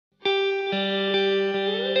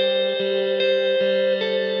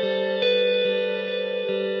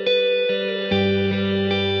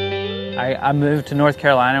I moved to North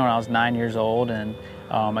Carolina when I was 9 years old, and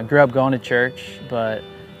I grew up going to church, but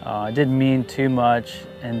it didn't mean too much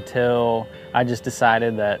until I just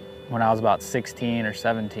decided that when I was about 16 or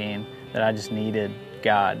 17 that I just needed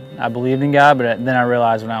God. I believed in God, but then I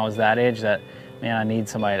realized when I was that age that, man, I need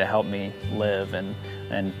somebody to help me live and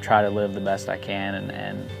try to live the best I can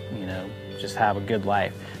and you know, just have a good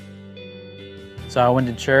life. So I went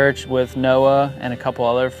to church with Noah and a couple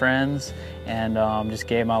other friends and just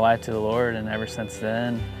gave my life to the Lord, and ever since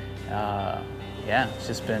then, yeah, it's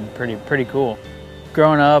just been pretty cool.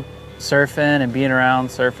 Growing up surfing and being around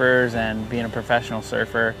surfers and being a professional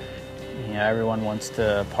surfer, you know, everyone wants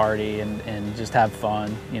to party and just have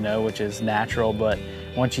fun, you know, which is natural, but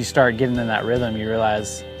once you start getting in that rhythm, you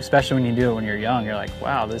realize, especially when you do it when you're young, you're like,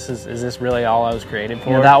 wow, is this really all I was created for?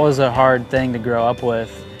 You know, that was a hard thing to grow up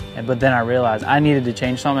with, but then I realized I needed to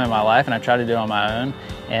change something in my life, and I tried to do it on my own,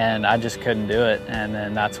 and I just couldn't do it, and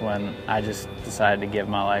then that's when I just decided to give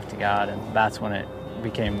my life to God, and that's when it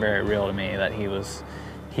became very real to me that He was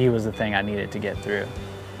the thing I needed to get through.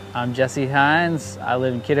 I'm Jesse Hines. I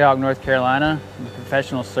live in Kitty Hawk, North Carolina. I'm a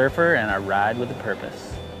professional surfer, and I ride with a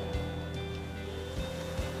purpose.